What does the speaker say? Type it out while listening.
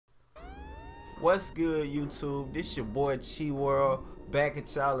What's good, YouTube? This your boy Chi World, back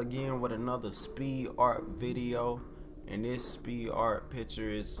at y'all again with another speed art video. And this speed art picture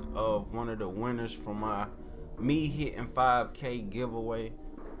is of one of the winners from my me hitting 5K giveaway.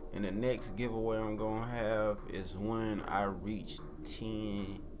 And the next giveaway I'm gonna have is when I reach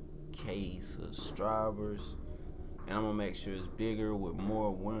 10K subscribers. And I'm gonna make sure it's bigger with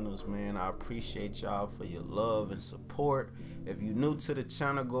more winners, man. I appreciate y'all for your love and support. If you're new to the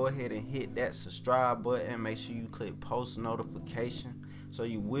channel, go ahead and hit that subscribe button. Make sure you click post notification so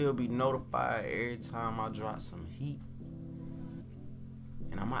you will be notified every time I drop some heat.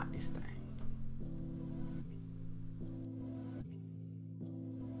 And I'm out this thing.